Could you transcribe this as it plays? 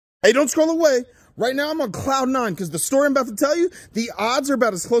Hey, don't scroll away. Right now, I'm on cloud 9 because the story I'm about to tell you, the odds are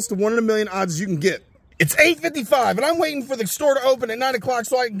about as close to 1 in a million odds as you can get. It's 8:55, and I'm waiting for the store to open at 9 o'clock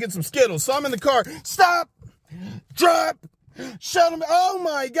so I can get some Skittles. So I'm in the car. Stop! Drop! Shut him. Oh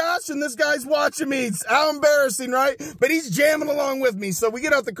my gosh, and this guy's watching me. How embarrassing, right? But he's jamming along with me. So we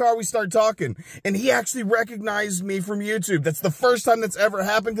get out the car, we start talking. And he actually recognized me from YouTube. That's the first time that's ever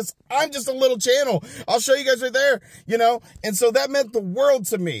happened because I'm just a little channel. I'll show you guys right there, you know? And so that meant the world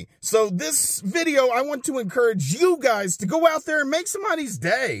to me. So this video, I want to encourage you guys to go out there and make somebody's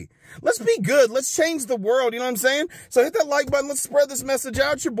day. Let's be good. Let's change the world. You know what I'm saying? So hit that like button. Let's spread this message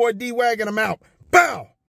out. It's your boy D-Wagon. I'm out. Bow!